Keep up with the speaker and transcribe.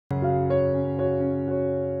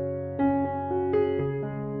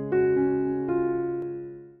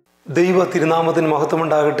ദൈവ തിരുനാമത്തിന്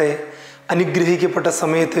മഹത്വമുണ്ടാകട്ടെ. അനുഗ്രഹിക്കപ്പെട്ട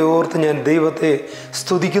സമയത്തെ ഓർത്ത് ഞാൻ ദൈവത്തെ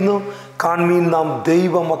സ്തുതിക്കുന്നു. കാൺമീൻ, നാം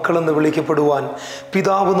ദൈവ മക്കളെന്ന് വിളിക്കപ്പെടുവാൻ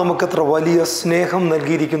പിതാവ് നമുക്കത്ര വലിയ സ്നേഹം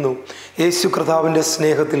നൽകിയിരിക്കുന്നു. യേശു കർത്താവിൻ്റെ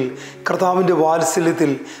സ്നേഹത്തിൽ, കർത്താവിൻ്റെ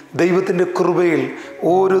വാത്സല്യത്തിൽ, ദൈവത്തിൻ്റെ കൃപയിൽ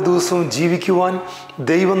ഓരോ ദിവസവും ജീവിക്കുവാൻ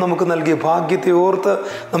ദൈവം നമുക്ക് നൽകിയ ഭാഗ്യത്തെ ഓർത്ത്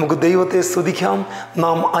നമുക്ക് ദൈവത്തെ സ്തുതിക്കാം.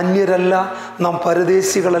 നാം അന്യരല്ല, നാം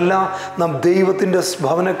പരദേശികളല്ല, നാം ദൈവത്തിൻ്റെ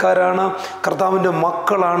ഭവനക്കാരാണ്, കർത്താവിൻ്റെ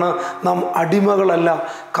മക്കളാണ്, നാം അടിമകളല്ല.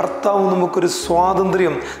 കർത്താവ് നമുക്കൊരു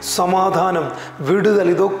സ്വാതന്ത്ര്യം, സമാധാനം, വിടുതൽ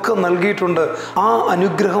ഇതൊക്കെ നൽകിയിട്ടുണ്ട്. ആ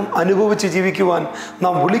അനുഗ്രഹം അനുഭവിച്ച് ജീവിക്കുവാൻ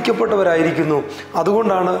നാം വിളിക്കപ്പെട്ടവരായിരിക്കുന്നു.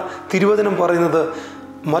 അതുകൊണ്ടാണ് തിരുവചനം പറയുന്നത്,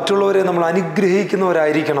 മറ്റുള്ളവരെ നമ്മൾ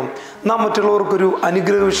അനുഗ്രഹിക്കുന്നവരായിരിക്കണം. നാം മറ്റുള്ളവർക്കൊരു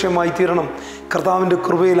അനുഗ്രഹ വിഷയമായി തീരണം. കർത്താവിൻ്റെ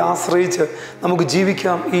കൃപയിൽ ആശ്രയിച്ച് നമുക്ക്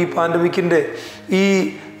ജീവിക്കാം. ഈ പാൻഡമിക്കിൻ്റെ ഈ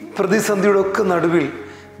പ്രതിസന്ധിയുടെ ഒക്കെ നടുവിൽ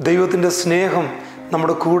ദൈവത്തിൻ്റെ സ്നേഹം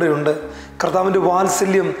നമ്മുടെ കൂടെയുണ്ട്. കർത്താവിൻ്റെ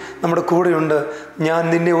വാത്സല്യം നമ്മുടെ കൂടെയുണ്ട്. ഞാൻ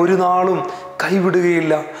നിന്നെ ഒരു നാളും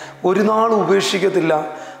കൈവിടുകയില്ല, ഒരു നാളും ഉപേക്ഷിക്കത്തില്ല.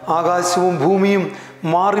 ആകാശവും ഭൂമിയും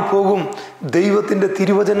മാറിപ്പോകും, ദൈവത്തിൻ്റെ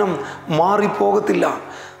തിരുവചനം മാറിപ്പോകത്തില്ല.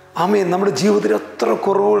 ആമേൻ. നമ്മുടെ ജീവിതത്തിൽ എത്ര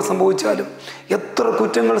കുറവുകൾ സംഭവിച്ചാലും, എത്ര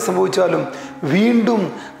കുറ്റങ്ങൾ സംഭവിച്ചാലും വീണ്ടും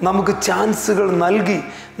നമുക്ക് ചാൻസുകൾ നൽകി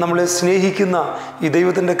നമ്മളെ സ്നേഹിക്കുന്ന ഈ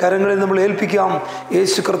ദൈവത്തിൻ്റെ കരങ്ങളിൽ നമ്മൾ ഏൽപ്പിക്കാം.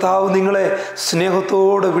 യേശു കർത്താവ് നിങ്ങളെ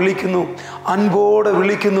സ്നേഹത്തോടെ വിളിക്കുന്നു, അൻപോടെ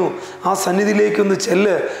വിളിക്കുന്നു. ആ സന്നിധിയിലേക്കൊന്ന്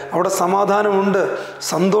ചെല്ല്. അവിടെ സമാധാനമുണ്ട്,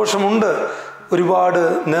 സന്തോഷമുണ്ട്. ഒരുപാട്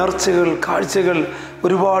നേർച്ചകൾ, കാഴ്ചകൾ,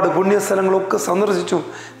 ഒരുപാട് പുണ്യസ്ഥലങ്ങളൊക്കെ സന്ദർശിച്ചു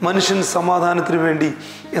മനുഷ്യൻ സമാധാനത്തിന് വേണ്ടി.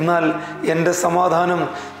 എന്നാൽ എൻ്റെ സമാധാനം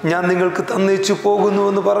ഞാൻ നിങ്ങൾക്ക് തന്നേച്ചു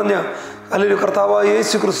പോകുന്നുവെന്ന് പറഞ്ഞ് അല്ലെങ്കിൽ കർത്താവായ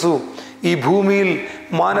യേശു ക്രിസ്തു ഈ ഭൂമിയിൽ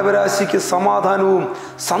മാനവരാശിക്ക് സമാധാനവും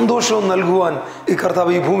സന്തോഷവും നൽകുവാൻ ഈ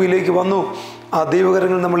കർത്താവ് ഈ ഭൂമിയിലേക്ക് വന്നു. ആ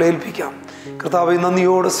ദൈവകരങ്ങൾ നമ്മൾ ഏൽപ്പിക്കാം. കർത്താവെ,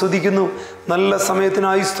 നന്ദിയോടെ സ്തുതിക്കുന്നു. നല്ല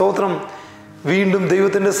സമയത്തിനായി സ്തോത്രം. വീണ്ടും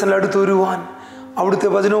ദൈവത്തിൻ്റെ സ്ഥലം അടുത്ത് വരുവാൻ, അവിടുത്തെ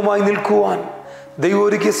വചനവുമായി നിൽക്കുവാൻ ദൈവം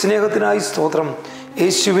ഒരുക്കിയ സ്നേഹത്തിനായി സ്തോത്രം.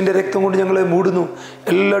 യേശുവിൻ്റെ രക്തം കൊണ്ട് ഞങ്ങളെ മൂടുന്നു.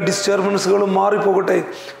 എല്ലാ ഡിസ്റ്റർബൻസുകളും മാറിപ്പോകട്ടെ.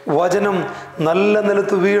 വചനം നല്ല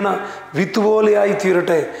നിലത്ത് വീണ വിത്തുപോലെയായി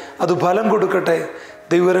തീരട്ടെ. അത് ഫലം കൊടുക്കട്ടെ.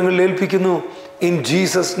 ദൈവകരങ്ങളിൽ ഏൽപ്പിക്കുന്നു. ഇൻ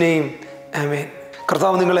ജീസസ് നെയിം, ആമേൻ.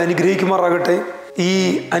 കർത്താവ് നിങ്ങളെ അനുഗ്രഹിക്കുമാറാകട്ടെ. ഈ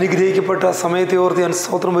അനുഗ്രഹിക്കപ്പെട്ട സമയത്തെ ഓർത്ത് ഞാൻ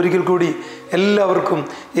സ്തോത്രം ഒരിക്കൽ കൂടി എല്ലാവർക്കും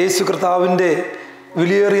യേശു കർത്താവിൻ്റെ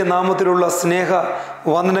വിലയേറിയ നാമത്തിലുള്ള സ്നേഹ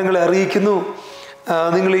വന്ദനങ്ങളെ അറിയിക്കുന്നു.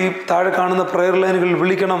 നിങ്ങൾ ഈ താഴെ കാണുന്ന പ്രയർ ലൈനുകളിൽ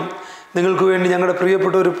വിളിക്കണം. നിങ്ങൾക്ക് വേണ്ടി ഞങ്ങളുടെ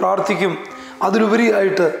പ്രിയപ്പെട്ടവർ പ്രാർത്ഥിക്കും.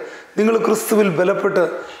 അതിലുപരിയായിട്ട് നിങ്ങൾ ക്രിസ്തുവിൽ ബലപ്പെട്ട്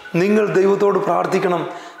നിങ്ങൾ ദൈവത്തോട് പ്രാർത്ഥിക്കണം.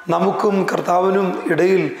 നമുക്കും കർത്താവിനും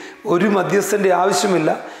ഇടയിൽ ഒരു മധ്യസ്ഥൻ്റെ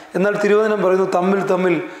ആവശ്യമില്ല. എന്നാൽ തിരുവചനം പറയുന്നു, തമ്മിൽ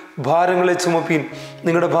തമ്മിൽ ഭാരങ്ങളെ ചുമപ്പീൻ.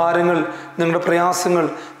 നിങ്ങളുടെ ഭാരങ്ങൾ, നിങ്ങളുടെ പ്രയാസങ്ങൾ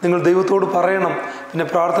നിങ്ങൾ ദൈവത്തോട് പറയണം. പിന്നെ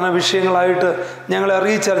പ്രാർത്ഥനാ വിഷയങ്ങളായിട്ട് ഞങ്ങളെ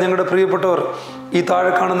അറിയിച്ചാൽ ഞങ്ങളുടെ പ്രിയപ്പെട്ടവർ ഈ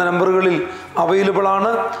താഴെ കാണുന്ന നമ്പറുകളിൽ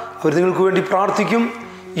അവൈലബിളാണ്. അവർ നിങ്ങൾക്ക് വേണ്ടി പ്രാർത്ഥിക്കും.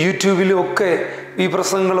 യൂട്യൂബിലും ഒക്കെ ഈ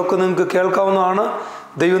പ്രസംഗങ്ങളൊക്കെ നിങ്ങൾക്ക് കേൾക്കാവുന്നതാണ്.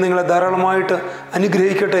 ദൈവം നിങ്ങളെ ധാരാളമായിട്ട്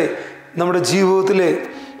അനുഗ്രഹിക്കട്ടെ. നമ്മുടെ ജീവിതത്തിലെ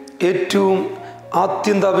ഏറ്റവും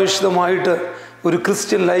ആത്യന്താപേക്ഷിതമായിട്ട് ഒരു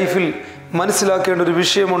ക്രിസ്ത്യൻ ലൈഫിൽ മനസ്സിലാക്കേണ്ട ഒരു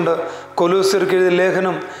വിഷയമുണ്ട്. കൊലോസ്യർക്ക് എഴുതിയ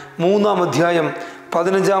ലേഖനം 3-ാം അധ്യായം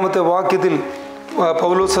 15-ാമത്തെ വാക്യത്തിൽ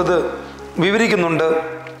പൗലോസ് അത് വിവരിക്കുന്നുണ്ട്.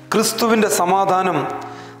 ക്രിസ്തുവിൻ്റെ സമാധാനം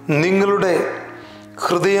നിങ്ങളുടെ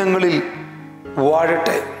ഹൃദയങ്ങളിൽ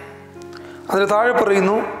വാഴട്ടെ. അതിന് താഴെ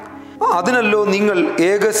പറയുന്നു, അതിനല്ലോ നിങ്ങൾ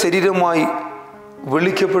ഏക ശരീരമായി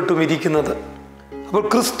വിളിക്കപ്പെട്ടുമിരിക്കുന്നത്. അപ്പോൾ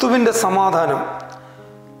ക്രിസ്തുവിൻ്റെ സമാധാനം,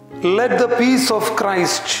 let the peace of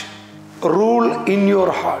Christ rule in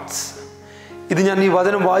your hearts. ഇത് ഞാൻ ഈ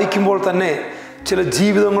വചനം വായിക്കുമ്പോൾ തന്നെ ചില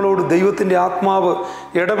ജീവിതങ്ങളോട് ദൈവത്തിൻ്റെ ആത്മാവ്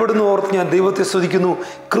ഇടപെടുന്ന ഓർത്ത് ഞാൻ ദൈവത്തെ സ്തുതിക്കുന്നു.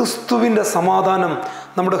 ക്രിസ്തുവിൻ്റെ സമാധാനം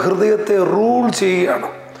നമ്മുടെ ഹൃദയത്തെ റൂൾ ചെയ്യുകയാണ്.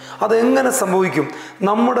 അതെങ്ങനെ സംഭവിക്കും?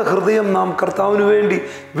 നമ്മുടെ ഹൃദയം നാം കർത്താവിന് വേണ്ടി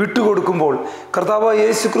വിട്ടുകൊടുക്കുമ്പോൾ, കർത്താവായ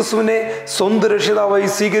യേശു ക്രിസ്തുവിനെ സ്വന്തം രക്ഷിതാവായി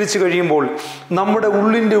സ്വീകരിച്ചു കഴിയുമ്പോൾ നമ്മുടെ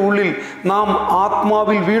ഉള്ളിൻ്റെ ഉള്ളിൽ നാം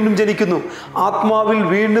ആത്മാവിൽ വീണ്ടും ജനിക്കുന്നു. ആത്മാവിൽ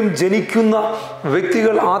വീണ്ടും ജനിക്കുന്ന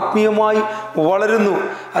വ്യക്തികൾ ആത്മീയമായി വളരുന്നു,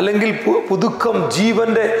 അല്ലെങ്കിൽ പുതുക്കം,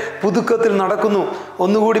 ജീവൻ്റെ പുതുക്കത്തിൽ നടക്കുന്നു.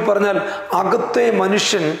 ഒന്നുകൂടി പറഞ്ഞാൽ, അകത്തെ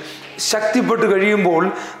മനുഷ്യൻ ശക്തിപ്പെട്ട് കഴിയുമ്പോൾ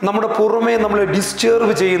നമ്മുടെ പുറമേ നമ്മളെ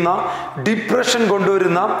ഡിസ്റ്റർബ് ചെയ്യുന്ന, ഡിപ്രഷൻ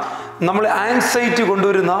കൊണ്ടുവരുന്ന, നമ്മളെ ആൻസൈറ്റി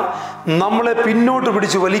കൊണ്ടുവരുന്ന, നമ്മളെ പിന്നോട്ട്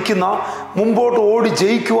പിടിച്ച് വലിക്കുന്ന, മുമ്പോട്ട് ഓടി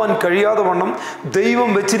ജയിക്കുവാൻ കഴിയാതെ വണ്ണം, ദൈവം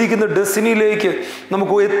വെച്ചിരിക്കുന്ന ഡെസ്റ്റിനിയിലേക്ക്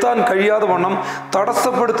നമുക്ക് എത്താൻ കഴിയാതെ വണ്ണം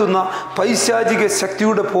തടസ്സപ്പെടുത്തുന്ന പൈശാചിക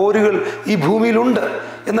ശക്തിയുടെ പോരുകൾ ഈ ഭൂമിയിലുണ്ട്.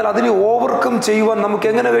 എന്നാൽ അതിനെ ഓവർകം ചെയ്യുവാൻ നമുക്ക്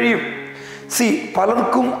എങ്ങനെ കഴിയും?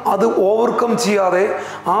 പലർക്കും അത് ഓവർകം ചെയ്യാതെ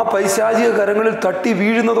ആ പൈശാചിക കരങ്ങളിൽ തട്ടി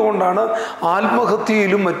വീഴുന്നത് കൊണ്ടാണ്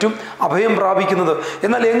ആത്മഹത്യയിലും മറ്റും അഭയം പ്രാപിക്കുന്നത്.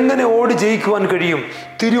 എന്നാൽ എങ്ങനെ ഓടി ജയിക്കുവാൻ കഴിയും?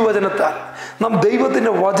 തിരുവചനത്താൽ. നാം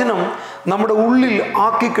ദൈവത്തിൻ്റെ വചനം നമ്മുടെ ഉള്ളിൽ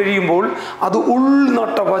ആക്കി കഴിയുമ്പോൾ അത്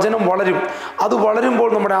ഉൾനട്ട വചനം വളരും. അത് വളരുമ്പോൾ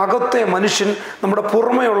നമ്മുടെ അകത്തെ മനുഷ്യൻ നമ്മുടെ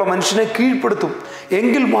പുറമേയുള്ള മനുഷ്യനെ കീഴ്പ്പെടുത്തും.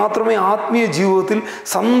 എങ്കിൽ മാത്രമേ ആത്മീയ ജീവിതത്തിൽ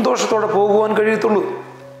സന്തോഷത്തോടെ പോകുവാൻ കഴിയത്തുള്ളൂ.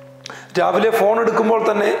 രാവിലെ ഫോൺ എടുക്കുമ്പോൾ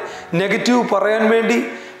തന്നെ നെഗറ്റീവ് പറയാൻ വേണ്ടി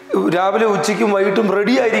രാവിലെ ഉച്ചയ്ക്കും വൈകിട്ടും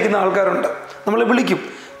റെഡി ആയിരിക്കുന്ന ആൾക്കാരുണ്ട്. നമ്മളെ വിളിക്കും,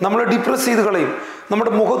 നമ്മളെ ഡിപ്രസ് ചെയ്ത് കളയും,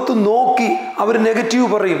 നമ്മുടെ മുഖത്ത് നോക്കി അവർ നെഗറ്റീവ്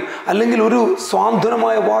പറയും. അല്ലെങ്കിൽ ഒരു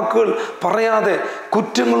സ്വാന്തനമായ വാക്കുകൾ പറയാതെ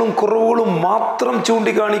കുറ്റങ്ങളും കുറവുകളും മാത്രം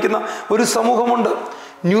ചൂണ്ടിക്കാണിക്കുന്ന ഒരു സമൂഹമുണ്ട്.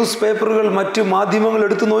 ന്യൂസ് പേപ്പറുകൾ, മറ്റ് മാധ്യമങ്ങൾ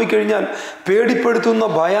എടുത്തു നോക്കിക്കഴിഞ്ഞാൽ പേടിപ്പെടുത്തുന്ന,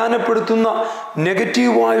 ഭയാനപ്പെടുത്തുന്ന,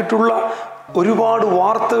 നെഗറ്റീവായിട്ടുള്ള ഒരുപാട്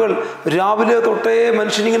വാർത്തകൾ രാവിലെ തൊട്ടേ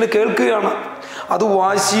മനുഷ്യനിങ്ങനെ കേൾക്കുകയാണ്. അത്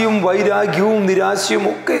വാശിയും വൈരാഗ്യവും നിരാശയും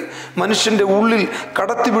ഒക്കെ മനുഷ്യൻ്റെ ഉള്ളിൽ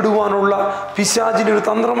കടത്തിവിടുവാനുള്ള പിശാചിൻ്റെ ഒരു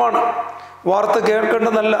തന്ത്രമാണ്. വാർത്ത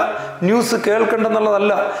കേൾക്കേണ്ടെന്നല്ല, ന്യൂസ്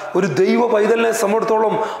കേൾക്കേണ്ടെന്നുള്ളതല്ല. ഒരു ദൈവ പൈതലിനെ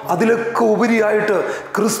സംബന്ധിച്ചിടത്തോളം അതിലൊക്കെ ഉപരിയായിട്ട്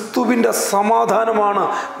ക്രിസ്തുവിൻ്റെ സമാധാനമാണ്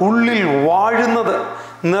ഉള്ളിൽ വാഴുന്നത്.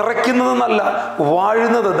 നിറയ്ക്കുന്നതെന്നല്ല,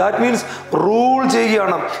 വാഴുന്നത്. ദാറ്റ് മീൻസ് റൂൾ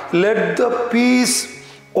ചെയ്യുകയാണ്. Let the peace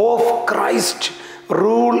of Christ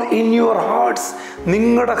rule in your hearts.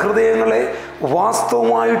 നിങ്ങളുടെ ഹൃദയങ്ങളെ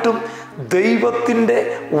വാസ്തവമായിട്ടും ദൈവത്തിൻ്റെ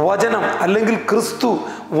വചനം അല്ലെങ്കിൽ ക്രിസ്തു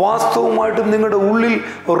വാസ്തവമായിട്ടും നിങ്ങളുടെ ഉള്ളിൽ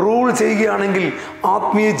റൂൾ ചെയ്യുകയാണെങ്കിൽ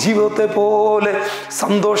ആത്മീയ ജീവിതത്തെ പോലെ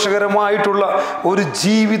സന്തോഷകരമായിട്ടുള്ള ഒരു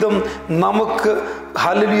ജീവിതം നമുക്ക്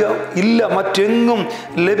ഹല്ലേലൂയ ഇല്ല, മറ്റെങ്ങും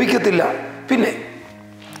ലഭിക്കത്തില്ല. പിന്നെ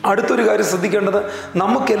അടുത്തൊരു കാര്യം ശ്രദ്ധിക്കേണ്ടത്,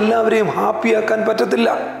 നമുക്കെല്ലാവരെയും ഹാപ്പിയാക്കാൻ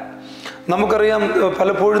പറ്റത്തില്ല. നമുക്കറിയാം,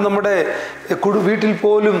 പലപ്പോഴും നമ്മുടെ വീട്ടിൽ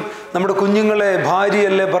പോലും നമ്മുടെ കുഞ്ഞുങ്ങളെ,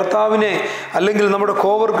 ഭാര്യയല്ലേ, ഭർത്താവിനെ, അല്ലെങ്കിൽ നമ്മുടെ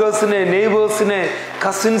കോവർക്കേഴ്സിനെ, നെയ്ബേഴ്സിനെ,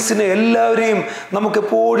 കസിൻസിനെ എല്ലാവരെയും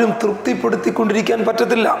നമുക്കെപ്പോഴും തൃപ്തിപ്പെടുത്തിക്കൊണ്ടിരിക്കാൻ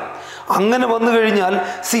പറ്റത്തില്ല. അങ്ങനെ വന്നു കഴിഞ്ഞാൽ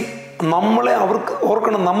നമ്മളെ അവർക്ക്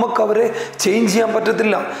ഓർക്കണം, നമുക്കവരെ ചേഞ്ച് ചെയ്യാൻ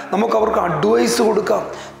പറ്റത്തില്ല. നമുക്കവർക്ക് അഡ്വൈസ് കൊടുക്കാം,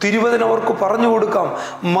 തിരുവചനം അവർക്ക് പറഞ്ഞു കൊടുക്കാം.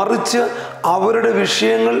 മറിച്ച് അവരുടെ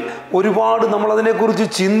വിഷയങ്ങൾ ഒരുപാട് നമ്മളതിനെക്കുറിച്ച്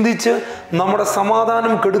ചിന്തിച്ച് നമ്മുടെ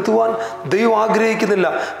സമാധാനം കെടുത്തുവാൻ ദൈവം ആഗ്രഹിക്കുന്നില്ല.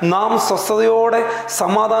 നാം സ്വസ്ഥതയോടെ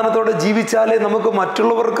സമാധാനത്തോടെ ജീവിച്ചാലേ നമുക്ക്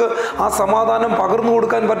മറ്റുള്ളവർക്ക് ആ സമാധാനം പകർന്നു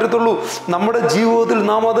കൊടുക്കാൻ പറ്റത്തുള്ളൂ. നമ്മുടെ ജീവിതത്തിൽ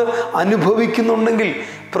നാം അത് അനുഭവിക്കുന്നുണ്ടെങ്കിൽ,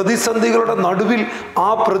 പ്രതിസന്ധികളുടെ നടുവിൽ, ആ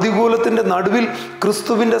പ്രതികൂലത്തിൻ്റെ നടുവിൽ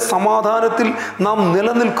ക്രിസ്തുവിൻ്റെ സമാധാനത്തിൽ നാം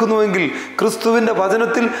നിലനിൽക്കുന്നുവെങ്കിൽ, ക്രിസ്തുവിൻ്റെ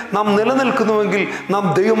വചനത്തിൽ നാം നിലനിൽക്കുന്നുവെങ്കിൽ നാം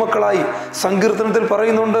ദൈവമക്കളായി. സങ്കീർത്തനത്തിൽ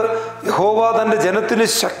പറയുന്നുണ്ട്, യഹോവ തൻ്റെ ജനത്തിന്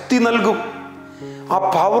ശക്തി നൽകും. ആ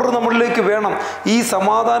പവർ നമ്മളിലേക്ക് വേണം. ഈ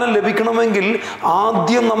സമാധാനം ലഭിക്കണമെങ്കിൽ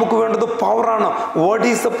ആദ്യം നമുക്ക് വേണ്ടത് പവറാണ്. What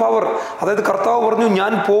is the power? അതായത് കർത്താവ് പറഞ്ഞു,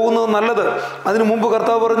 ഞാൻ പോകുന്നത് നല്ലത്. അതിനു മുമ്പ്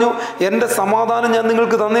കർത്താവ് പറഞ്ഞു, എൻ്റെ സമാധാനം ഞാൻ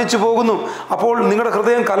നിങ്ങൾക്ക് തന്നേച്ചു പോകുന്നു, അപ്പോൾ നിങ്ങളുടെ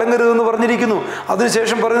ഹൃദയം കലങ്ങരുതെന്ന് പറഞ്ഞിരിക്കുന്നു.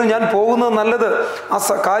 അതിനുശേഷം പറയുന്നു, ഞാൻ പോകുന്നത് നല്ലത്. ആ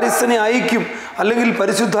കാര്യസ്ഥനെ അയക്കും, അല്ലെങ്കിൽ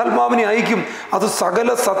പരിശുദ്ധാത്മാവിനെ അയക്കും. അത്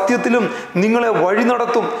സകല സത്യത്തിലും നിങ്ങളെ വഴി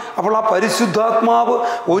നടത്തും. അപ്പോൾ ആ പരിശുദ്ധാത്മാവ്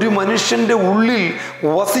ഒരു മനുഷ്യൻ്റെ ഉള്ളിൽ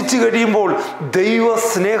വസിച്ചു കഴിയുമ്പോൾ ദൈവ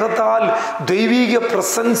സ്നേഹത്താൽ, ദൈവിക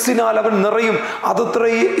പ്രസൻസിനാൽ അവൻ നിറയും. അതത്ര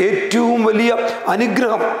ഏറ്റവും വലിയ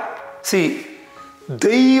അനുഗ്രഹം.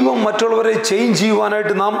 ദൈവം മറ്റുള്ളവരെ ചേഞ്ച്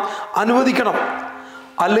ചെയ്യുവാനായിട്ട് നാം അനുവദിക്കണം.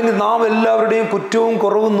 അല്ലെങ്കിൽ നാം എല്ലാവരുടെയും കുറ്റവും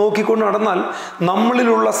കുറവും നോക്കിക്കൊണ്ട് നടന്നാൽ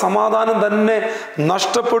നമ്മളിലുള്ള സമാധാനം തന്നെ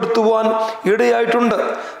നഷ്ടപ്പെടുത്തുവാൻ ഇടയായിട്ടുണ്ട്.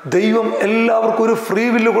 ദൈവം എല്ലാവർക്കും ഒരു ഫ്രീ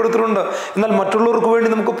വില്ല് കൊടുത്തിട്ടുണ്ട്. എന്നാൽ മറ്റുള്ളവർക്ക്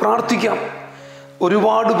വേണ്ടി നമുക്ക് പ്രാർത്ഥിക്കാം.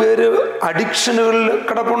 ഒരുപാട് പേര് അഡിക്ഷനുകളിൽ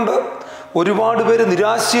കിടപ്പുണ്ട്, ഒരുപാട് പേര്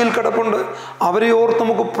നിരാശയിൽ കിടപ്പുണ്ട്. അവരെ ഓർത്ത്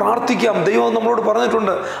നമുക്ക് പ്രാർത്ഥിക്കാം. ദൈവം നമ്മളോട്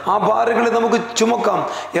പറഞ്ഞിട്ടുണ്ട്, ആ ഭാരങ്ങളെ നമുക്ക് ചുമക്കാം.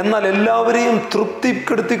 എന്നാൽ എല്ലാവരെയും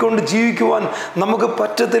തൃപ്തിപ്പെടുത്തിക്കൊണ്ട് ജീവിക്കുവാൻ നമുക്ക്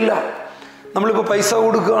പറ്റത്തില്ല. നമ്മളിപ്പോൾ പൈസ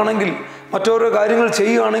കൊടുക്കുകയാണെങ്കിൽ, മറ്റോരോ കാര്യങ്ങൾ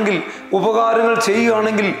ചെയ്യുകയാണെങ്കിൽ, ഉപകാരങ്ങൾ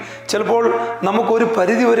ചെയ്യുകയാണെങ്കിൽ ചിലപ്പോൾ നമുക്കൊരു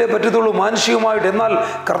പരിധി വരെ പറ്റത്തുള്ളൂ മാനുഷികമായിട്ട്. എന്നാൽ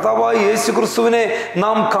കർത്താവായ യേശു ക്രിസ്തുവിനെ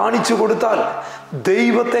നാം കാണിച്ചു കൊടുത്താൽ,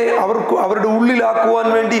 ദൈവത്തെ അവരുടെ ഉള്ളിലാക്കുവാൻ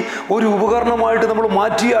വേണ്ടി ഒരു ഉപകരണമായിട്ട് നമ്മൾ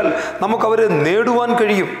മാറ്റിയാൽ നമുക്കവരെ നേടുവാൻ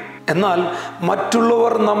കഴിയും. എന്നാൽ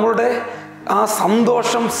മറ്റുള്ളവർ നമ്മളുടെ ആ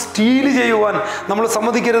സന്തോഷം സ്റ്റീല് ചെയ്യുവാൻ നമ്മൾ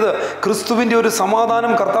സമ്മതിക്കരുത്. ക്രിസ്തുവിൻ്റെ ഒരു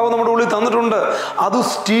സമാധാനം കർത്താവ് നമ്മുടെ ഉള്ളിൽ തന്നിട്ടുണ്ട്. അത്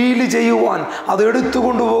സ്റ്റീല് ചെയ്യുവാൻ, അത്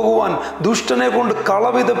എടുത്തുകൊണ്ടു പോകുവാൻ, ദുഷ്ടനെ കൊണ്ട്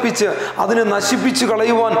കളവിതപ്പിച്ച് അതിനെ നശിപ്പിച്ച്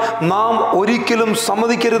കളയുവാൻ നാം ഒരിക്കലും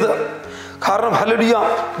സമ്മതിക്കരുത്. കാരണം ഹല്ലേലൂയ,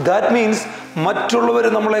 ദാറ്റ് മീൻസ് മറ്റുള്ളവർ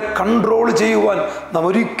നമ്മളെ കൺട്രോൾ ചെയ്യുവാൻ നാം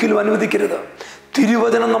ഒരിക്കലും അനുവദിക്കരുത്.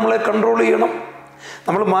 തിരുവചനം നമ്മളെ കൺട്രോൾ ചെയ്യണം.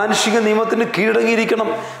 നമ്മൾ മാനുഷിക നിയമത്തിന് കീഴടങ്ങിയിരിക്കണം,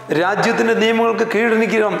 രാജ്യത്തിൻ്റെ നിയമങ്ങൾക്ക്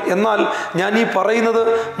കീഴടങ്ങിയിരിക്കണം. എന്നാൽ ഞാൻ ഈ പറയുന്നത്,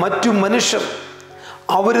 മറ്റു മനുഷ്യർ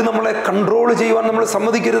അവർ നമ്മളെ കൺട്രോൾ ചെയ്യുവാൻ നമ്മൾ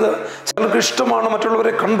സമ്മതിക്കരുത്. ചിലർക്ക് ഇഷ്ടമാണ്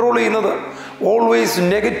മറ്റുള്ളവരെ കൺട്രോൾ ചെയ്യുന്നത്. ഓൾവേസ്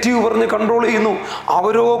നെഗറ്റീവ് പറഞ്ഞ് കൺട്രോൾ ചെയ്യുന്നു.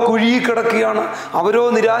 അവരോ കുഴിയിൽ കിടക്കുകയാണ്, അവരോ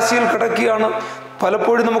നിരാശയിൽ കിടക്കുകയാണ്.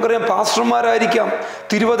 പലപ്പോഴും നമുക്കറിയാം, പാസ്റ്റർമാരായിരിക്കാം,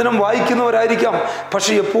 തിരുവചനം വായിക്കുന്നവരായിരിക്കാം,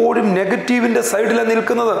 പക്ഷെ എപ്പോഴും നെഗറ്റീവിൻ്റെ സൈഡിലാണ്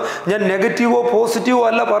നിൽക്കുന്നത്. ഞാൻ നെഗറ്റീവോ പോസിറ്റീവോ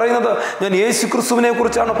അല്ല പറയുന്നത്, ഞാൻ യേശു ക്രിസ്തുവിനെ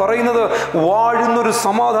കുറിച്ചാണ് പറയുന്നത്. വാഴുന്നൊരു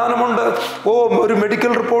സമാധാനമുണ്ട്. ഒരു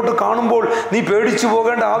മെഡിക്കൽ റിപ്പോർട്ട് കാണുമ്പോൾ നീ പേടിച്ചു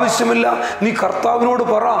പോകേണ്ട ആവശ്യമില്ല. നീ കർത്താവിനോട്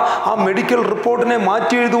പറ, ആ മെഡിക്കൽ റിപ്പോർട്ടിനെ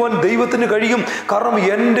മാറ്റി എഴുതുവാൻ ദൈവത്തിന് കഴിയും. കാരണം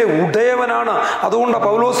എൻ്റെ ഉടയവനാണ്. അതുകൊണ്ടാണ്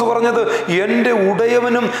പൗലോസ് പറഞ്ഞത്, എൻ്റെ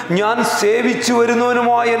ഉടയവനും ഞാൻ സേവിച്ചു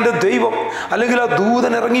വരുന്നവനുമായ എൻ്റെ ദൈവം. അല്ലെങ്കിൽ ആ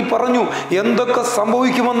ദൂതൻ ഇറങ്ങി പറഞ്ഞു എന്തൊക്കെ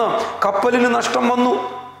സംഭവിക്കുമെന്ന്. കപ്പലിന് നഷ്ടം വന്നു,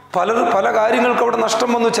 പല കാര്യങ്ങൾക്ക് അവിടെ നഷ്ടം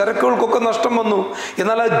വന്നു, ചരക്കുകൾക്കൊക്കെ നഷ്ടം വന്നു.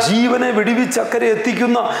 എന്നാൽ ആ ജീവനെ വിടിവിച്ച് അക്കരെ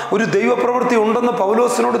എത്തിക്കുന്ന ഒരു ദൈവപ്രവൃത്തി ഉണ്ടെന്ന്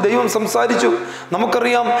പൗലോസിനോട് ദൈവം സംസാരിച്ചു.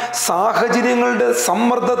 നമുക്കറിയാം, സാഹചര്യങ്ങളുടെ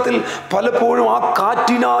സമ്മർദ്ദത്തിൽ പലപ്പോഴും ആ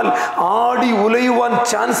കാറ്റിനാൽ ആടി ഉലയുവാൻ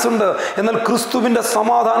ചാൻസ് ഉണ്ട്. എന്നാൽ ക്രിസ്തുവിൻ്റെ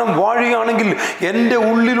സമാധാനം വാഴുകയാണെങ്കിൽ എൻ്റെ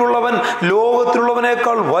ഉള്ളിലുള്ളവൻ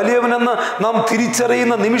ലോകത്തിലുള്ളവനേക്കാൾ വലിയവനെന്ന് നാം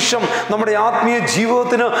തിരിച്ചറിയുന്ന നിമിഷം നമ്മുടെ ആത്മീയ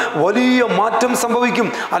ജീവിതത്തിന് വലിയ മാറ്റം സംഭവിക്കും.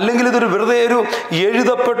 അല്ലെങ്കിൽ ഇതൊരു വെറുതെ ഒരു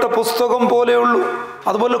എഴുതപ്പെട്ട പുസ്തകം പോലെയുള്ളൂ.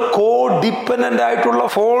 അതുപോലെ കോ ഡിപ്പെൻഡൻ്റ് ആയിട്ടുള്ള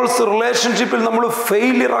ഫോൾസ് റിലേഷൻഷിപ്പിൽ നമ്മൾ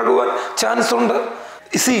ഫെയിലിയർ ആകുവാൻ ചാൻസ് ഉണ്ട്.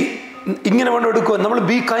 ഇങ്ങനെ വേണം എടുക്കുവാൻ. നമ്മൾ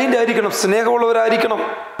ബി കൈൻഡ് ആയിരിക്കണം, സ്നേഹമുള്ളവരായിരിക്കണം,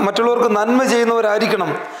 മറ്റുള്ളവർക്ക് നന്മ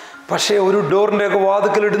ചെയ്യുന്നവരായിരിക്കണം. പക്ഷേ ഒരു ഡോറിൻ്റെയൊക്കെ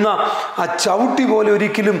വാതിക്കലിടുന്ന ആ ചവിട്ടി പോലെ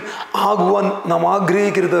ഒരിക്കലും ആകുവാൻ നാം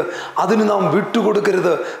ആഗ്രഹിക്കരുത്. അതിന് നാം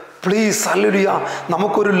വിട്ടുകൊടുക്കരുത്. Please, hallelujah.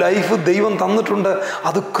 നമുക്കൊരു ലൈഫ് ദൈവം തന്നിട്ടുണ്ട്.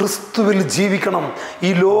 അത് ക്രിസ്തുവിൽ ജീവിക്കണം. ഈ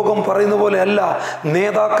ലോകം പറയുന്ന പോലെ അല്ല,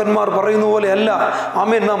 നേതാക്കന്മാർ പറയുന്ന പോലെ അല്ല.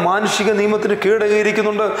 ആമേൻ. നാം മാനുഷിക നിയമത്തിന്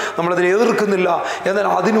കീഴടങ്ങിയിരിക്കുന്നുണ്ട്, നമ്മളതിനെ എതിർക്കുന്നില്ല. എന്നാൽ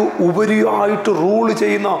അതിന് ഉപരിയായിട്ട് റൂൾ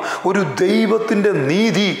ചെയ്യുന്ന ഒരു ദൈവത്തിൻ്റെ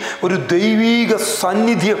നീതി, ഒരു ദൈവീക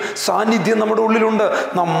സാന്നിധ്യം നമ്മുടെ ഉള്ളിലുണ്ട്.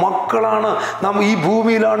 നാം മക്കളാണ്, നാം ഈ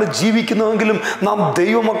ഭൂമിയിലാണ് ജീവിക്കുന്നതെങ്കിലും നാം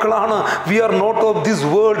ദൈവമക്കളാണ്. V are not of this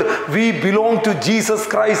world, V belong to Jesus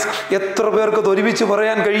Christ. എത്ര പേർക്ക് അത് ഒരുമിച്ച്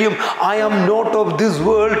പറയാൻ കഴിയും? I am not of this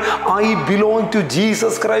world, I belong to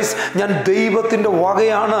Jesus Christ. ഞാൻ ദൈവത്തിൻ്റെ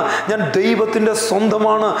വകയാണ്, ഞാൻ ദൈവത്തിൻ്റെ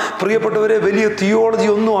സ്വന്തമാണ്. പ്രിയപ്പെട്ടവരെ, വലിയ തിയോളജി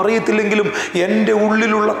ഒന്നും അറിയത്തില്ലെങ്കിലും എൻ്റെ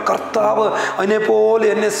ഉള്ളിലുള്ള കർത്താവ് അതിനെപ്പോലെ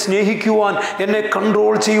എന്നെ സ്നേഹിക്കുവാൻ, എന്നെ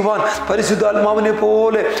കൺട്രോൾ ചെയ്യുവാൻ പരിശുദ്ധാത്മാവിനെ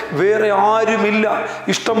പോലെ വേറെ ആരുമില്ല.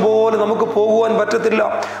 ഇഷ്ടം പോലെ നമുക്ക് പോകുവാൻ പറ്റത്തില്ല,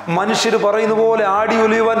 മനുഷ്യർ പറയുന്ന പോലെ ആടി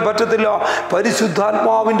ഒലിയുവാൻ പറ്റത്തില്ല.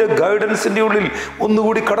 പരിശുദ്ധാത്മാവിൻ്റെ ഗൈഡൻസിൻ്റെ ഉള്ളിൽ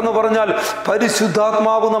ഒന്നുകൂടി കടന്നു പറഞ്ഞാൽ,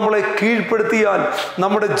 പരിശുദ്ധാത്മാവ് നമ്മളെ കീഴ്പ്പെടുത്തിയാൽ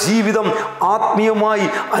നമ്മുടെ ജീവിതം ആത്മീയമായി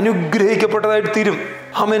അനുഗ്രഹിക്കപ്പെട്ടതായിട്ട് തീരും.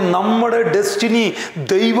 ആമേൻ. നമ്മുടെ ഡെസ്റ്റിനി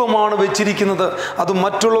ദൈവമാണ് വെച്ചിരിക്കുന്നത്, അത്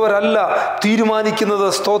മറ്റുള്ളവരല്ല തീരുമാനിക്കുന്നത്.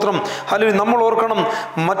 സ്തോത്രം. അല്ലെങ്കിൽ നമ്മൾ ഓർക്കണം,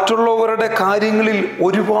 മറ്റുള്ളവരുടെ കാര്യങ്ങളിൽ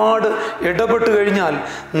ഒരുപാട് ഇടപെട്ട് കഴിഞ്ഞാൽ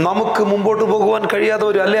നമുക്ക് മുമ്പോട്ട് പോകുവാൻ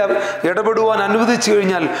കഴിയാത്തവർ അല്ലെ ഇടപെടുവാൻ അനുവദിച്ചു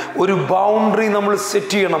കഴിഞ്ഞാൽ ഒരു ബൗണ്ടറി നമ്മൾ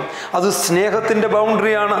സെറ്റ് ചെയ്യണം. അത് സ്നേഹത്തിൻ്റെ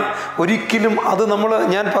ബൗണ്ടറിയാണ്. ഒരിക്കലും അത്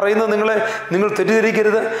ഞാൻ പറയുന്നത് നിങ്ങൾ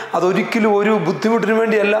തെറ്റിദ്ധരിക്കരുത്. അതൊരിക്കലും ഒരു ബുദ്ധിമുട്ടിന്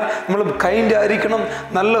വേണ്ടിയല്ല. നമ്മൾ കൈൻഡ് ആയിരിക്കണം,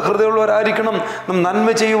 നല്ല ഹൃദയമുള്ളവരായിരിക്കണം. നന്മ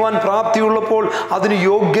ചെയ്യുവാൻ പ്രാപ്തിയുള്ളപ്പോൾ അതിന്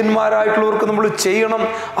യോഗ്യന്മാരായിട്ടുള്ളവർക്ക് നമ്മൾ ചെയ്യണം.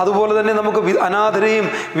 അതുപോലെ തന്നെ നമുക്ക് അനാഥരെയും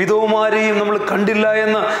വിധവമാരെയും നമ്മൾ കണ്ടില്ല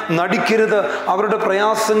എന്ന് നടിക്കരുത്. അവരുടെ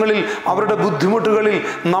പ്രയാസങ്ങളിൽ, അവരുടെ ബുദ്ധിമുട്ടുകളിൽ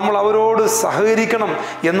നമ്മൾ അവരോട് സഹകരിക്കണം.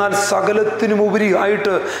 എന്നാൽ സകലത്തിനുമുപരി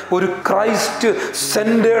ആയിട്ട് ഒരു ക്രൈസ്റ്റ്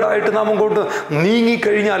സെൻറ്റേർഡ് ആയിട്ട് നാം അങ്ങോട്ട്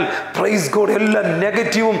നീങ്ങിക്കഴിഞ്ഞാൽ, പ്രൈസ് ഗോഡ്, എല്ലാ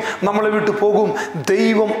നെഗറ്റീവും നമ്മളെ വിട്ടു പോകും.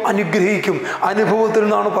 ദൈവം അനുഗ്രഹിക്കും. അനുഭവത്തിൽ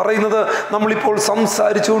നിന്നാണ് പറയുന്നത്. നമ്മളിപ്പോൾ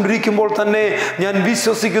സംസാരിച്ചുകൊണ്ടിരിക്കുമ്പോൾ തന്നെ ഞാൻ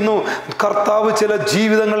വിശ്വസിക്കുന്നു, കർത്താവ് ചില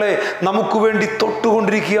ജീവിതങ്ങളെ നമുക്ക് വേണ്ടി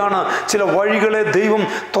തൊട്ടുകൊണ്ടിരിക്കുകയാണ്. ചില വഴികളെ ദൈവം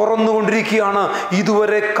തുറന്നുകൊണ്ടിരിക്കുകയാണ്.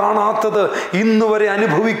 ഇതുവരെ കാണാത്തത്, ഇന്ന് വരെ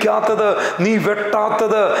അനുഭവിക്കാത്തത്, നീ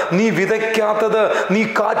വെട്ടാത്തത്, നീ വിതയ്ക്കാത്തത്, നീ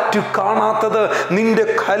കാറ്റ് കാണാത്തത് നിന്റെ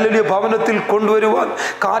ഹല്ലേലൂയ ഭവനത്തിൽ കൊണ്ടുവരുവാൻ,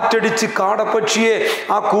 കാറ്റടിച്ച് കാടപ്പക്ഷിയെ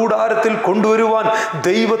ആ കൂടാരത്തിൽ കൊണ്ടുവരുവാൻ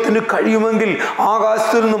ദൈവത്തിന് കഴിയുമെങ്കിൽ,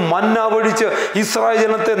 ആകാശത്തിൽ നിന്ന് മന്ന വഴിച്ച് ഇസ്രായേൽ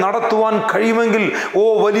ജനത്തെ നടത്തുവാൻ കഴിയുമെങ്കിൽ,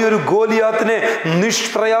 വലിയൊരു ഗോലിയാത്തിനെ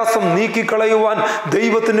നിഷ്പ്രയാസം നീക്കിക്കളയുവാൻ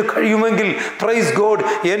ദൈവത്തിന് കഴിയുമെങ്കിൽ, പ്രൈസ് ഗോഡ്,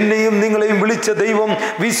 എന്നെയും നിങ്ങളെയും വിളിച്ച ദൈവം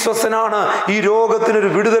വിശ്വസനാണ്. ഈ രോഗത്തിനൊരു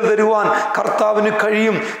വിടുതൽ തരുവാൻ കർത്താവിന്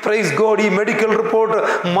കഴിയും. Praise God. ഈ മെഡിക്കൽ റിപ്പോർട്ട്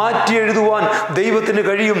മാറ്റി എഴുതുവാൻ ദൈവത്തിന്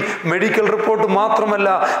കഴിയും. മെഡിക്കൽ റിപ്പോർട്ട് മാത്രമല്ല,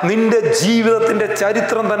 നിന്റെ ജീവിതത്തിൻ്റെ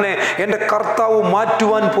ചരിത്രം തന്നെ എൻ്റെ കർത്താവ്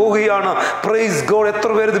മാറ്റുവാൻ പോവുകയാണ്. Praise God.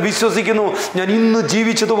 എത്ര പേര് ഇത് വിശ്വസിക്കുന്നു? ഞാൻ ഇന്ന്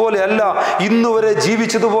ജീവിച്ചതുപോലെ അല്ല, ഇന്ന് വരെ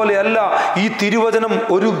ജീവിച്ചതുപോലെ അല്ല. ഈ തിരുവചനം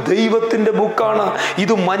ഒരു ദൈവത്തിൻ്റെ ബുക്കാണ്.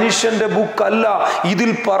 ഇത് മനുഷ്യൻ്റെ ബുക്കല്ല.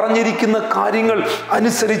 ഇതിൽ പറഞ്ഞിരിക്കുന്ന കാര്യങ്ങൾ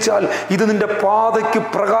അനുസരിച്ചാൽ ഇത് നിന്റെ പാതയ്ക്ക്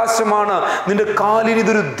പ്രകാശമാണ്, നിന്റെ കാലിന്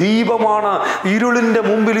ഇതൊരു ദീപമാണ്, ഇരുളിൻ്റെ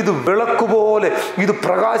മുമ്പിൽ ഇത് വിളക്കുപോലെ ഇത്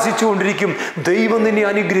പ്രകാശിച്ചുകൊണ്ടിരിക്കും. ദൈവം നിന്നെ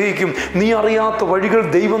അനുഗ്രഹിക്കും. നീ അറിയാത്ത വഴികൾ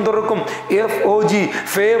ദൈവം തുറക്കും. FOG,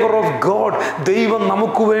 ഫേവർ ഓഫ് ഗോഡ്, ദൈവം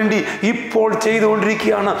നമുക്ക് വേണ്ടി ഇപ്പോൾ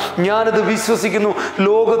ചെയ്തുകൊണ്ടിരിക്കുകയാണ്. ഞാനത് വിശ്വസിക്കുന്നു.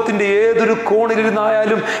 ലോകത്തിൻ്റെ ഏതൊരു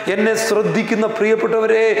കോണിലിരുന്നായാലും എന്നെ ശ്രദ്ധിക്കുന്ന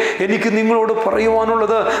പ്രിയപ്പെട്ടവരെ, എനിക്ക് നിങ്ങളോട്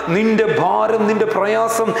പറയുവാനുള്ളത്, നിന്റെ ഭാരം, നിന്റെ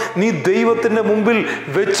പ്രയാസം നീ ദൈവത്തിൻ്റെ മുമ്പിൽ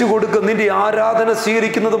വെച്ചു കൊടുക്കുക. നിന്റെ ആരാധന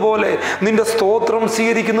സ്വീകരിക്കുന്നത് പോലെ, നിന്റെ സ്തോത്രം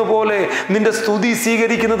സ്വീകരിക്കുന്ന പോലെ, നിന്റെ സ്തുതി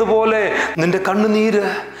സ്വീകരിക്കുന്നത് പോലെ, നിന്റെ കണ്ണുനീര്,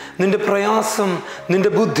 നിന്റെ പ്രയാസം, നിന്റെ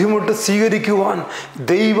ബുദ്ധിമുട്ട് സ്വീകരിക്കുവാൻ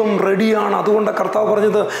ദൈവം റെഡിയാണ്. അതുകൊണ്ട് കർത്താവ്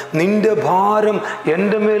പറഞ്ഞത്, നിന്റെ ഭാരം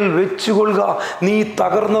എൻ്റെ മേൽ വെച്ചുകൊള്ളുക. നീ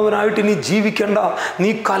തകർന്നവനായിട്ട് ഇനി ജീവിക്കേണ്ട, നീ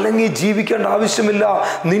കലങ്ങി ജീവിക്കേണ്ട ആവശ്യമില്ല.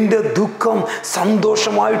 നിന്റെ ദുഃഖം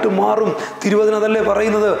സന്തോഷമായിട്ട് മാറും. തിരുവചനം അതല്ലേ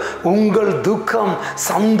പറയുന്നത്, ഉങ്കൾ ദുഃഖം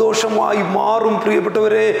സന്തോഷമായി മാറും.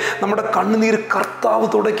 പ്രിയപ്പെട്ടവരെ, നമ്മുടെ കണ്ണുനീര് കർത്താവ്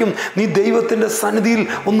തുടയ്ക്കും. നീ ദൈവത്തിൻ്റെ സന്നിധിയിൽ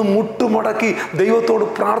ഒന്ന് മുട്ടുമടക്കി ദൈവത്തോട്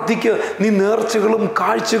പ്രാർത്ഥിക്ക്. നീ നേർച്ചകളും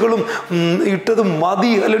കാഴ്ചകളും ഇട്ടത് മതി.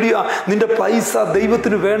 ഹല്ലേലൂയ. നിന്റെ പൈസ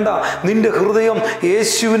ദൈവത്തിന് വേണ്ട. നിന്റെ ഹൃദയം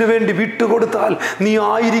യേശുവിന് വേണ്ടി വിട്ടുകൊടുത്താൽ, നീ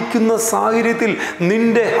ആയിരിക്കുന്ന സാഹചര്യത്തിൽ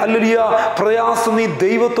നിന്റെ ഹല്ലേലൂയ പ്രയാസം നീ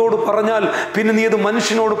ദൈവത്തോട് പറഞ്ഞാൽ പിന്നെ നീ അത്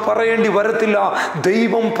മനുഷ്യനോട് പറയേണ്ടി വരത്തില്ല.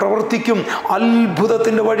 ദൈവം പ്രവർത്തിക്കും,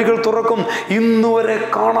 അത്ഭുതത്തിൻ്റെ വഴികൾ തുറക്കും. ഇന്നുവരെ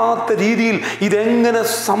കാണാത്ത രീതിയിൽ ഇതെങ്ങനെ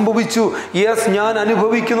സംഭവിച്ചു? യെസ്, ഞാൻ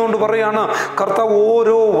അനുഭവിക്കുന്നുകൊണ്ട് പറയാണ്, കർത്താവ്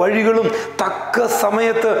ഓരോ വഴികളും തക്ക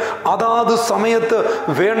സമയത്ത്, അതാത് സമയത്ത്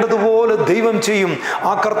വേണ്ടതുപോലെ ദൈവം ചെയ്യും.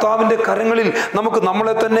 ആ കർത്താവിൻ്റെ കരങ്ങളിൽ നമുക്ക്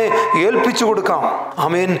നമ്മളെ തന്നെ ഏൽപ്പിച്ചു കൊടുക്കാം.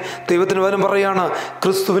 ആമേൻ. ദൈവത്തിന് വചനം പറയാണ്,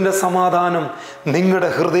 ക്രിസ്തുവിൻ്റെ സമാധാനം നിങ്ങളുടെ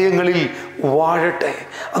ഹൃദയങ്ങളിൽ വാഴട്ടെ.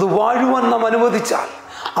 അത് വാഴുവാൻ നാം അനുവദിച്ചാൽ,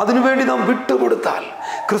 അതിനുവേണ്ടി നാം വിട്ടുകൊടുത്താൽ,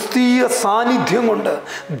 ക്രിസ്തീയ സാന്നിധ്യം കൊണ്ട്,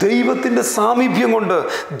 ദൈവത്തിൻ്റെ സാമീപ്യം കൊണ്ട്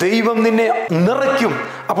ദൈവം നിന്നെ നിറയ്ക്കും.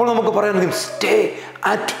 അപ്പോൾ നമുക്ക് പറയാൻ, സ്റ്റേ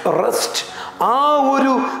അറ്റ് റെസ്റ്റ്. ആ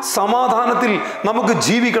ഒരു സമാധാനത്തിൽ നമുക്ക്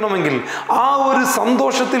ജീവിക്കണമെങ്കിൽ, ആ ഒരു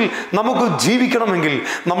സന്തോഷത്തിൽ നമുക്ക് ജീവിക്കണമെങ്കിൽ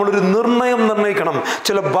നമ്മളൊരു നിർണയം നിർണ്ണയിക്കണം.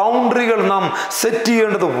 ചില ബൗണ്ടറികൾ നാം സെറ്റ്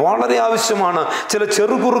ചെയ്യേണ്ടത് വളരെ ആവശ്യമാണ്. ചില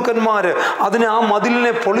ചെറുകുറുക്കന്മാർ അതിനെ, ആ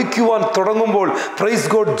മതിലിനെ പൊളിക്കുവാൻ തുടങ്ങുമ്പോൾ, പ്രൈസ്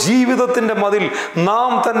ഗോഡ്, ജീവിതത്തിൻ്റെ മതിൽ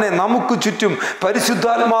നാം തന്നെ നമുക്ക് ചുറ്റും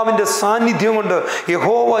പരിശുദ്ധാത്മാവിൻ്റെ സാന്നിധ്യം കൊണ്ട്,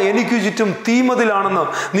 യഹോവ എനിക്ക് ചുറ്റും തീമതിലാണെന്ന്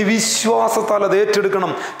നീ വിശ്വാസത്താൽ അത്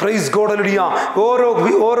ഏറ്റെടുക്കണം. Praise God. ഹല്ലേലൂയ.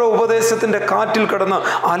 ഓരോ ഉപദേശത്തിൻ്റെ കാറ്റിൽ കടന്ന്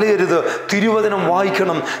അലയരുത്. തിരുവചനം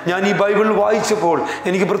വായിക്കണം. ഞാൻ ഈ ബൈബിൾ വായിച്ചപ്പോൾ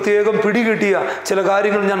എനിക്ക് പ്രത്യേകം പിടികിട്ടിയ ചില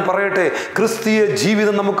കാര്യങ്ങൾ ഞാൻ പറയട്ടെ. ക്രിസ്തീയ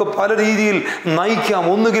ജീവിതം നമുക്ക് പല രീതിയിൽ നയിക്കാം.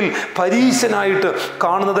 ഒന്നുകിൽ പരീശനായിട്ട്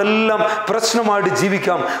കാണുന്നതെല്ലാം പ്രശ്നമായിട്ട്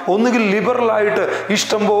ജീവിക്കാം, ഒന്നുകിൽ ലിബറലായിട്ട്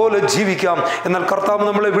ഇഷ്ടം പോലെ ജീവിക്കാം. എന്നാൽ കർത്താവ്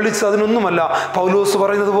നമ്മളെ വിളിച്ച് അതിനൊന്നുമല്ല. പൗലോസ്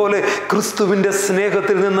പറയുന്നത് പോലെ, ക്രിസ്തുവിൻ്റെ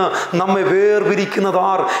സ്നേഹത്തിൽ നിന്ന് നമ്മെ വേർപിരിക്കുന്നത്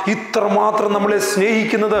ആർ? ഇത്രമാത്രം നമ്മളെ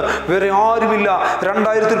സ്നേഹിക്കുന്നത് വേറെ ആരുമില്ല.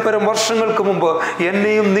 2000-ൽ പരം വർഷങ്ങൾക്ക് മുമ്പ്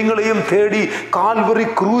എന്നെയും നിങ്ങളെയും തേടി കാൽവറി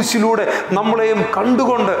ക്രൂശിലൂടെ നമ്മളെയും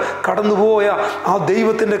കണ്ടുകൊണ്ട് കടന്നുപോയ ആ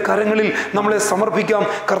ദൈവത്തിൻ്റെ കരങ്ങളിൽ നമ്മളെ സമർപ്പിക്കാം.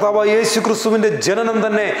 കർത്താവായ യേശു ക്രിസ്തുവിൻ്റെ ജനനം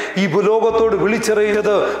തന്നെ ഈ ഭൂലോകത്തോട്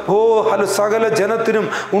വിളിച്ചറിയുന്നത്, സകല ജനത്തിനും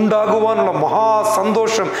ഉണ്ടാകുവാനുള്ള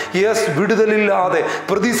മഹാസന്തോഷം. യെസ്, വിടുതലില്ലാതെ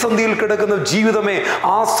പ്രതിസന്ധിയിൽ കിടക്കുന്ന ജീവിതമേ,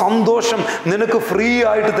 ആ സന്തോഷം നിനക്ക് ഫ്രീ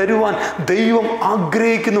ആയിട്ട് തരുവാൻ ദൈവം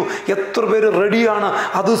ആഗ്രഹിക്കുന്നു. എത്ര പേര് റെഡിയാണ്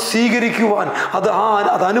അത് സ്വീകരിക്കുവാൻ, അത്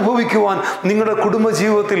അനുഭവിക്കുവാൻ? നിങ്ങളുടെ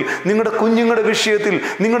കുടുംബജീവിതത്തിൽ, നിങ്ങളുടെ കുഞ്ഞുങ്ങളുടെ വിഷയത്തിൽ,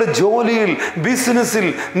 നിങ്ങളുടെ ജോലിയിൽ, ബിസിനസ്സിൽ,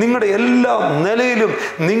 നിങ്ങളുടെ എല്ലാ നിലയിലും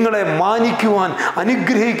നിങ്ങളെ മാനിക്കുവാൻ,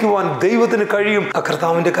 അനുഗ്രഹിക്കുവാൻ ദൈവത്തിന് കഴിയും. ആ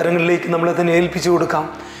കർത്താവിൻ്റെ കരങ്ങളിലേക്ക് നമ്മളെ തന്നെ ഏൽപ്പിച്ചു കൊടുക്കാം.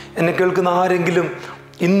 എന്നെ കേൾക്കുന്ന ആരെങ്കിലും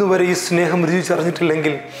ഇന്നുവരെ ഈ സ്നേഹം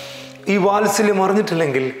രുചിച്ചറിഞ്ഞിട്ടില്ലെങ്കിൽ, ഈ വാത്സല്യം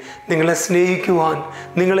അറിഞ്ഞിട്ടില്ലെങ്കിൽ, നിങ്ങളെ സ്നേഹിക്കുവാൻ,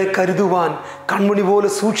 നിങ്ങളെ കരുതുവാൻ, കൺമണി പോലെ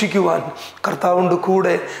സൂക്ഷിക്കുവാൻ കർത്താവുണ്ട്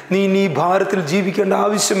കൂടെ. നീ ഭാരത്തിൽ ജീവിക്കേണ്ട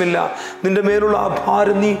ആവശ്യമില്ല. നിന്റെ മേലുള്ള ആ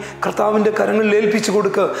ഭാരം നീ കർത്താവിൻ്റെ കരങ്ങളിൽ ഏൽപ്പിച്ചു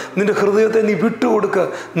കൊടുക്കുക. നിന്റെ ഹൃദയത്തെ നീ വിട്ടുകൊടുക്കുക.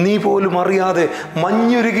 നീ പോലും അറിയാതെ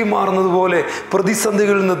മഞ്ഞുരുകി മാറുന്നത് പോലെ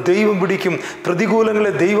പ്രതിസന്ധികളിൽ നിന്ന് ദൈവം പിടിക്കും.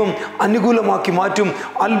 പ്രതികൂലങ്ങളെ ദൈവം അനുകൂലമാക്കി മാറ്റും.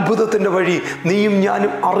 അത്ഭുതത്തിൻ്റെ വഴി നീയും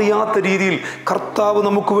ഞാനും അറിയാത്ത രീതിയിൽ കർത്താവ്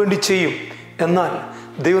നമുക്ക് വേണ്ടി ചെയ്യും. എന്നാൽ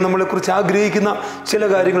ദൈവം നമ്മളെക്കുറിച്ച് ആഗ്രഹിക്കുന്ന ചില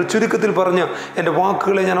കാര്യങ്ങൾ ചുരുക്കത്തിൽ പറഞ്ഞ് എൻ്റെ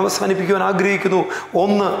വാക്കുകളെ ഞാൻ അവസാനിപ്പിക്കുവാൻ ആഗ്രഹിക്കുന്നു.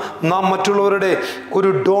 ഒന്ന്, നാം മറ്റുള്ളവരുടെ ഒരു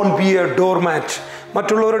ഡോണ്ട് ബി എ ഡോർ മാറ്റ്.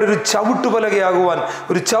 മറ്റുള്ളവരുടെ ഒരു ചവിട്ടുപലകയാകുവാൻ,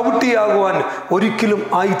 ഒരു ചവിട്ടിയാകുവാൻ ഒരിക്കലും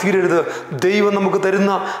ആയിത്തീരരുത്. ദൈവം നമുക്ക്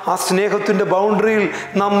തരുന്ന ആ സ്നേഹത്തിൻ്റെ ബൗണ്ടറിയിൽ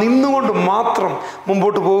നാം നിന്നുകൊണ്ട് മാത്രം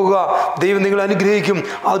മുമ്പോട്ട് പോകുക. ദൈവം നിങ്ങളെ അനുഗ്രഹിക്കും.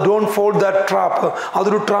 Don't fall that trap.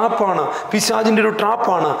 അതൊരു ട്രാപ്പാണ്, പിശാചിൻ്റെ ഒരു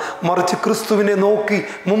ട്രാപ്പാണ്. മറിച്ച് ക്രിസ്തുവിനെ നോക്കി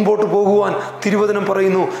മുമ്പോട്ട് പോകുവാൻ തിരുവചനം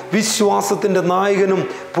പറയുന്നു. വിശ്വാസത്തിൻ്റെ നായകനും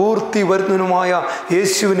പൂർത്തി വരുന്നതിനുമായ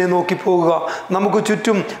യേശുവിനെ നോക്കി പോകുക. നമുക്ക്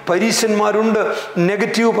ചുറ്റും പരീശന്മാരുണ്ട്,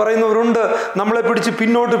 നെഗറ്റീവ് പറയുന്നവരുണ്ട്, നമ്മളെ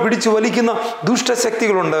പിന്നോട്ട് പിടിച്ചു വലിക്കുന്ന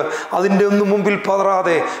ദുഷ്ടശക്തികളുണ്ട്. അതിൻ്റെ ഒന്നും മുമ്പിൽ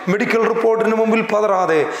പതറാതെ, മെഡിക്കൽ റിപ്പോർട്ടിന് മുമ്പിൽ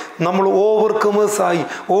പതറാതെ നമ്മൾ ഓവർകമേഴ്സായി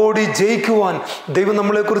ഓടി ജയിക്കുവാൻ ദൈവം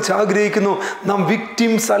നമ്മളെക്കുറിച്ച് ആഗ്രഹിക്കുന്നു. നാം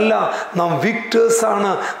വിക്ടിംസ് അല്ല, നാം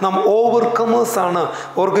വിക്ടേഴ്സാണ്, നാം ഓവർകമേഴ്സാണ്.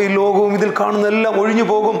 ഓർക്ക് ഈ ലോകവും ഇതിൽ കാണുന്ന എല്ലാം ഒഴിഞ്ഞു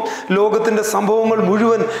പോകും. ലോകത്തിൻ്റെ സംഭവങ്ങൾ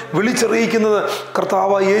മുഴുവൻ വിളിച്ചറിയിക്കുന്നത്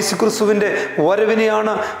കർത്താവായ യേശു ക്രിസ്തുവിൻ്റെ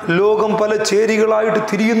വരവിനെയാണ്. ലോകം പല ചേരികളായിട്ട്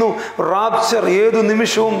തിരിയുന്നു. റാപ്ചർ ഏതു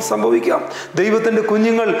നിമിഷവും സംഭവിക്കാം. ദൈവത്തിൻ്റെ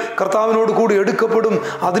കുഞ്ഞുങ്ങൾ കർത്താവിനോട് കൂടി എടുക്കപ്പെടും.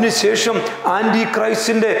 അതിനുശേഷം ആൻറ്റി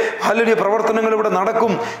ക്രൈസ്റ്റിൻ്റെ ഹല്ലേലൂയ പ്രവർത്തനങ്ങൾ ഇവിടെ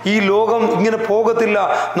നടക്കും. ഈ ലോകം ഇങ്ങനെ പോകത്തില്ല.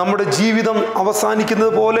 നമ്മുടെ ജീവിതം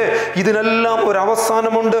അവസാനിക്കുന്നത് പോലെ ഇതിനെല്ലാം ഒരു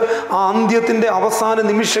അവസാനമുണ്ട്. ആ അന്ത്യത്തിൻ്റെ അവസാന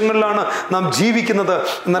നിമിഷങ്ങളിലാണ് നാം ജീവിക്കുന്നത്.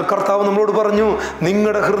 എന്നാൽ കർത്താവ് നമ്മളോട് പറഞ്ഞു,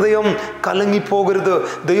 നിങ്ങളുടെ ഹൃദയം കലങ്ങിപ്പോകരുത്.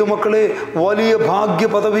 ദൈവമക്കളെ, വലിയ ഭാഗ്യ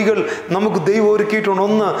പദവികൾ നമുക്ക് ദൈവം ഒരുക്കിയിട്ടുണ്ട്.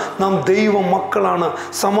 ഒന്ന്, നാം ദൈവ മക്കളാണ്.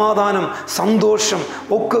 സമാധാനം, സന്തോഷം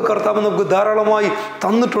ഒക്കെ കർത്താവ് നമുക്ക് ധാരാളമായി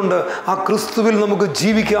തന്നിട്ടുണ്ട്. ആ ക്രിസ്തുവിൽ നമുക്ക്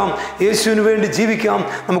ജീവിക്കാം, യേശുവിന് വേണ്ടി ജീവിക്കാം.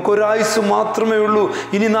 നമുക്കൊരായുസ് മാത്രമേ ഉള്ളൂ.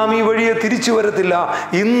 ഇനി നാം ഈ വഴിയെ തിരിച്ചു വരത്തില്ല.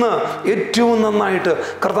 ഇന്ന് ഏറ്റവും നന്നായിട്ട്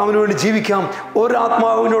കർത്താവിന് വേണ്ടി ജീവിക്കാം.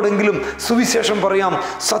 ഒരാത്മാവിനോടെങ്കിലും സുവിശേഷം പറയാം.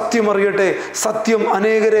 സത്യം അറിയട്ടെ. സത്യം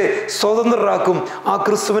അനേകരെ സ്വതന്ത്രരാക്കും. ആ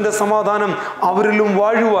ക്രിസ്തുവിൻ്റെ സമാധാനം അവരിലും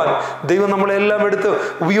വാഴുവാൻ ദൈവം നമ്മളെല്ലാം എടുത്ത്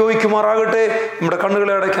ഉപയോഗിക്കുമാറാകട്ടെ. നമ്മുടെ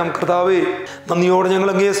കണ്ണുകളെ അടയ്ക്കാം. കർത്താവേ, നന്ദിയോടെ ഞങ്ങൾ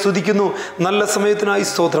അങ്ങയെ സ്തുതിക്കുന്നു. നല്ല സമയത്തിനായി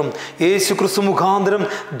സ്തോത്രം. യേശു ക്രിസ്തു മുഖാന്തരം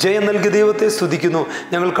ജയം നൽകിയ ദൈവത്തെ സ്തുതിക്കുന്നു.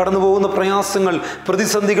 ഞങ്ങൾ കടന്നു പോകുന്ന പ്രയാസങ്ങൾ,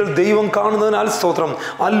 പ്രതിസന്ധികൾ ദൈവം കാണുന്നതിനാൽ സ്തോത്രം.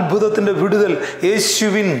 അത്ഭുതത്തിൻ്റെ വിടുതൽ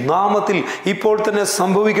യേശുവിൻ നാമത്തിൽ ഇപ്പോൾ തന്നെ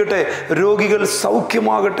സംഭവിക്കട്ടെ. രോഗികൾ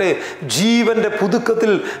സൗഖ്യമാകട്ടെ. ജീവന്റെ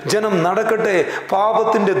പുതുക്കത്തിൽ ജനം നടക്കട്ടെ.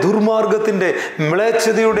 പാപത്തിൻ്റെ, ദുർമാർഗത്തിൻ്റെ,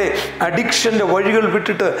 മ്ലേച്ഛതയുടെ, അഡിക്ഷൻ്റെ വഴികൾ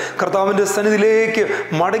വിട്ടിട്ട് കർത്താവിൻ്റെ സന്നിധിയിലേക്ക്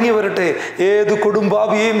മടങ്ങി വരട്ടെ. ഏത്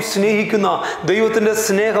കൊടുമ്പാവിയെയും സ്നേഹിക്കുന്ന ദൈവത്തിൻ്റെ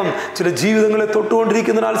സ്നേഹം ചില ജീവിതങ്ങളെ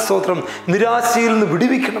തൊട്ടുകൊണ്ടിരിക്കുന്നതിനാൽ സ്തോത്രം. നിരാശയിൽ നിന്ന്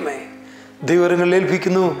വിടുവിക്കണമേ. ദൈവങ്ങളിൽ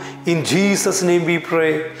ഏൽപ്പിക്കുന്നു. In Jesus name V pray.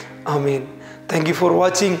 Amen. Thank you for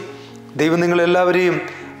watching. ദൈവം നിങ്ങളെല്ലാവരെയും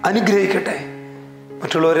അനുഗ്രഹിക്കട്ടെ.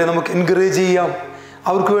 മറ്റുള്ളവരെ നമുക്ക് എൻകറേജ് ചെയ്യാം,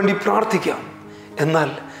 അവർക്ക് വേണ്ടി പ്രാർത്ഥിക്കാം. എന്നാൽ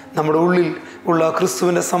നമ്മുടെ ഉള്ളിൽ ഉള്ള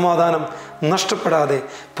ക്രിസ്തുവിൻ്റെ സമാധാനം നഷ്ടപ്പെടാതെ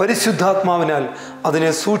പരിശുദ്ധാത്മാവിനാൽ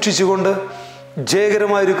അതിനെ സൂക്ഷിച്ചുകൊണ്ട്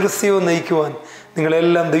ജയകരമായൊരു ക്രിസ്തുവിനെ നയിക്കുവാൻ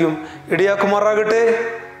നിങ്ങളെല്ലാം ദൈവം ഇടയാക്കുമാറാകട്ടെ.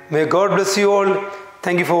 May God bless you all.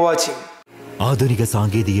 Thank you for watching. ആധുനിക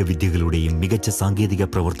സാങ്കേതിക വിദ്യകളുടെയും മികച്ച സാങ്കേതിക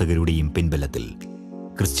പ്രവർത്തകരുടെയും പിൻബലത്തിൽ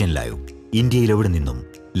ക്രിസ്ത്യൻ ലൈവ് ഇന്ത്യയിൽ എവിടെ നിന്നും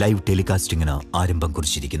ലൈവ് ടെലികാസ്റ്റിംഗിന് ആരംഭം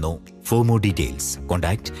കുറിച്ചിരിക്കുന്നു. For more details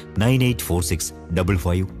contact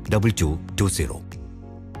 9846552220.